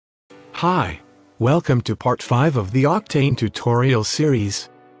Hi, welcome to part 5 of the Octane tutorial series.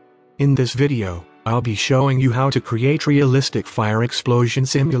 In this video, I'll be showing you how to create realistic fire explosion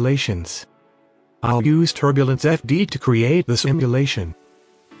simulations. I'll use Turbulence FD to create the simulation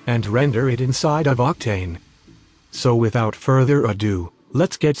and render it inside of Octane. So without further ado,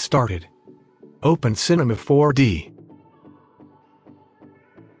 let's get started. Open Cinema 4D.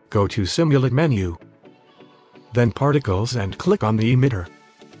 Go to Simulate menu, then Particles and click on the emitter.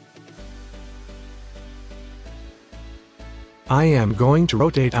 I am going to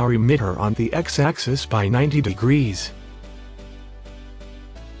rotate our emitter on the x-axis by 90 degrees.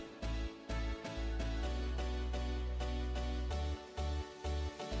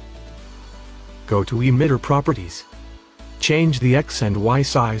 Go to Emitter Properties. Change the X and Y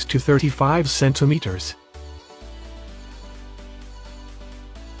size to 35 centimeters.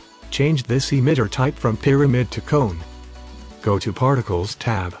 Change this emitter type from pyramid to cone. Go to Particles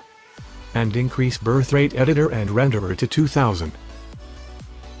tab and increase birth rate editor and renderer to 2000.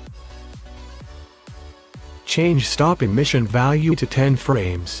 Change stop emission value to 10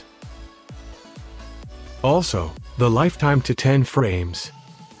 frames. Also, the lifetime to 10 frames.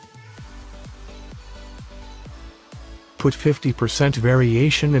 Put 50%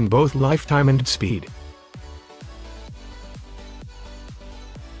 variation in both lifetime and speed.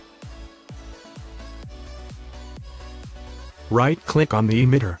 Right-click on the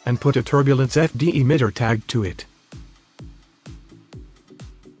emitter and put a Turbulence FD emitter tag to it.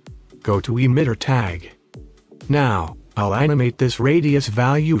 Go to Emitter Tag. Now, I'll animate this radius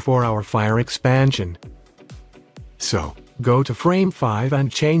value for our fire expansion. So, go to frame 5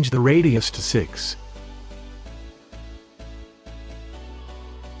 and change the radius to 6.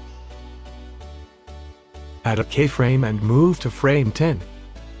 Add a keyframe and move to frame 10.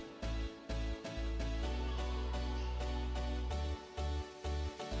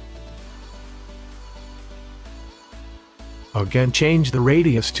 Again change the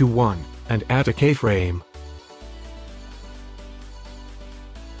radius to 1, and add a keyframe.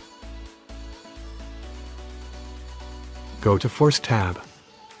 Go to Force tab,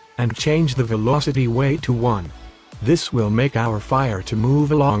 and change the velocity weight to 1. This will make our fire to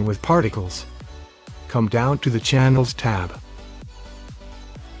move along with particles. Come down to the Channels tab.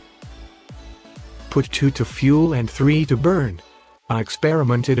 Put 2 to fuel and 3 to burn. I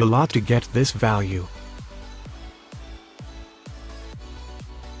experimented a lot to get this value.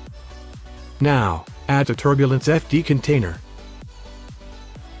 Now, add a Turbulence FD container.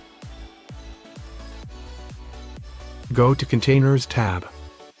 Go to Containers tab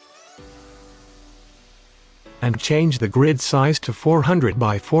and change the grid size to 400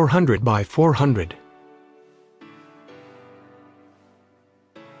 by 400 by 400.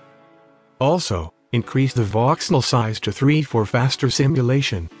 Also, increase the voxel size to 3 for faster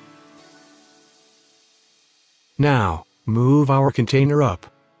simulation. Now, move our container up,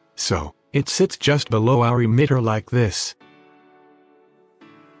 so it sits just below our emitter like this.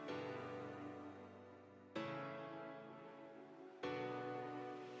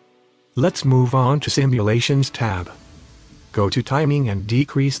 Let's move on to Simulations tab. Go to Timing and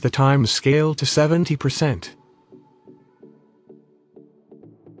decrease the time scale to 70%.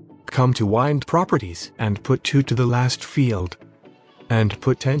 Come to Wind Properties and put 2 to the last field. And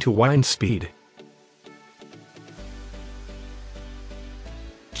put 10 to wind speed.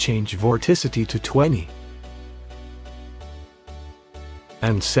 Change vorticity to 20.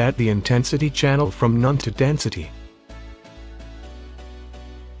 And set the intensity channel from none to density.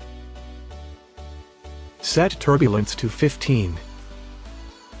 Set turbulence to 15.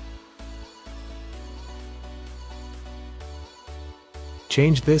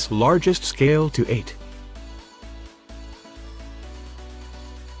 Change this largest scale to 8.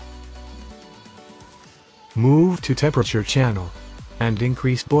 Move to temperature channel and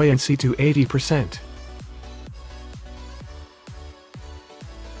increase buoyancy to 80%.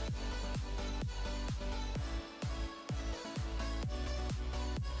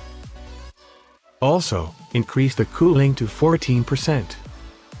 Also, increase the cooling to 14%.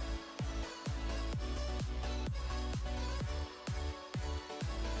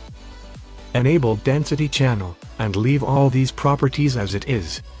 Enable density channel, and leave all these properties as it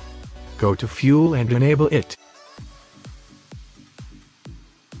is. Go to Fuel and enable it.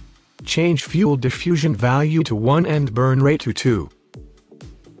 Change fuel diffusion value to 1 and burn rate to 2.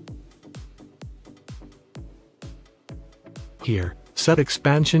 Here, set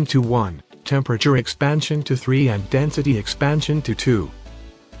expansion to 1, temperature expansion to 3 and density expansion to 2.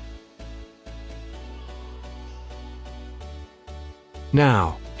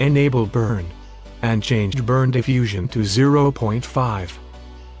 Now, enable burn, and change burn diffusion to 0.5.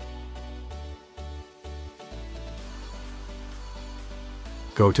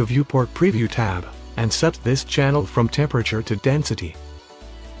 Go to Viewport Preview tab, and set this channel from temperature to density.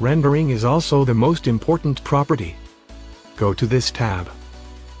 Rendering is also the most important property. Go to this tab.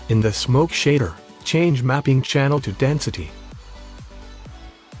 In the smoke shader, change mapping channel to density.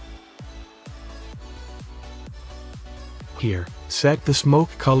 Here, set the smoke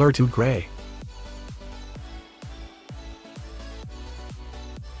color to gray.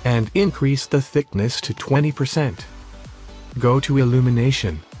 And increase the thickness to 20%. Go to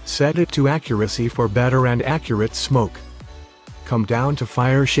illumination, set it to accuracy for better and accurate smoke. Come down to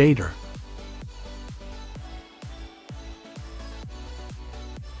fire shader.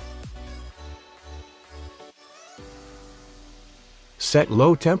 Set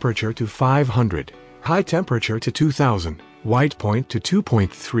low temperature to 500, high temperature to 2000, white point to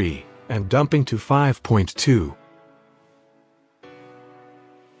 2.3, and dumping to 5.2.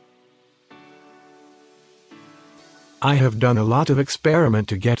 I have done a lot of experiment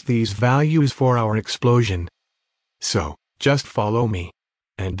to get these values for our explosion. So, just follow me.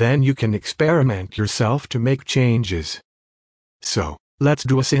 And then you can experiment yourself to make changes. So, let's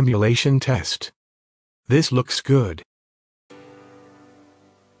do a simulation test. This looks good.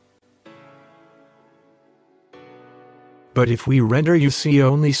 But if we render, you see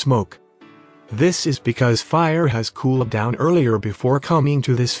only smoke. This is because fire has cooled down earlier before coming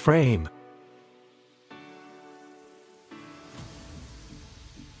to this frame.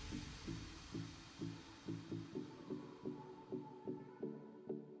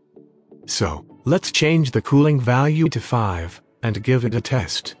 So, let's change the cooling value to 5, and give it a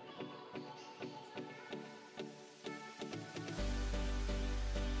test.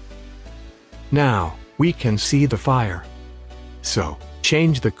 Now, we can see the fire. So,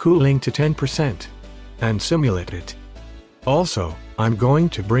 change the cooling to 10%, and simulate it. Also, I'm going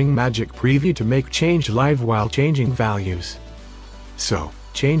to bring Magic Preview to make change live while changing values. So,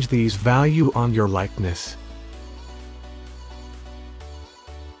 change these value on your likeness.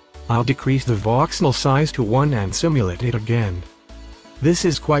 I'll decrease the voxel size to 1 and simulate it again. This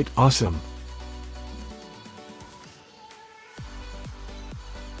is quite awesome.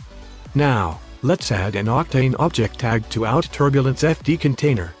 Now, let's add an Octane object tag to our Turbulence FD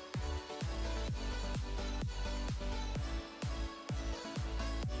container.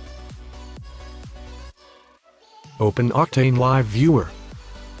 Open Octane Live Viewer.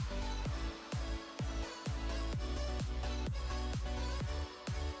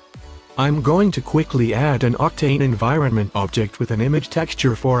 I'm going to quickly add an Octane environment object with an image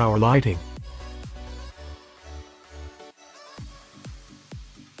texture for our lighting.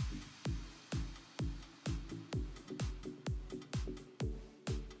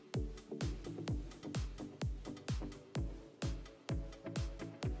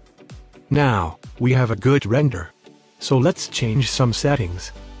 Now, we have a good render. So let's change some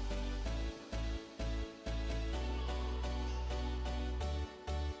settings.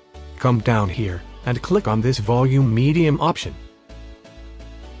 Come down here, and click on this volume medium option.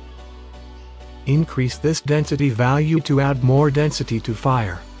 Increase this density value to add more density to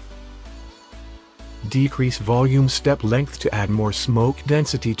fire. Decrease volume step length to add more smoke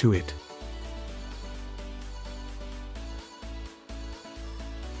density to it.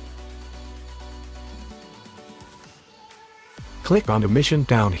 Click on emission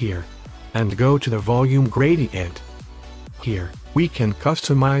down here, and go to the volume gradient. Here, we can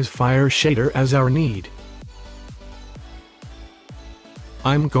customize fire shader as our need.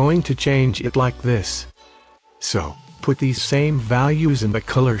 I'm going to change it like this. So, put these same values in the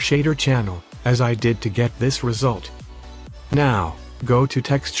color shader channel, as I did to get this result. Now, go to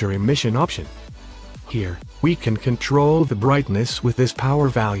texture emission option. Here, we can control the brightness with this power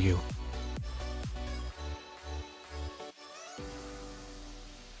value.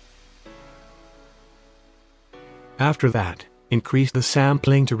 After that, increase the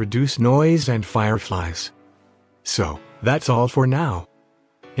sampling to reduce noise and fireflies. So, that's all for now.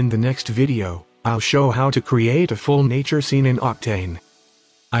 In the next video, I'll show how to create a full nature scene in Octane.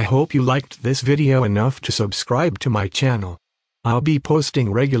 I hope you liked this video enough to subscribe to my channel. I'll be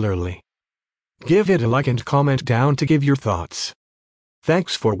posting regularly. Give it a like and comment down to give your thoughts.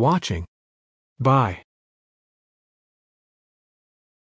 Thanks for watching. Bye.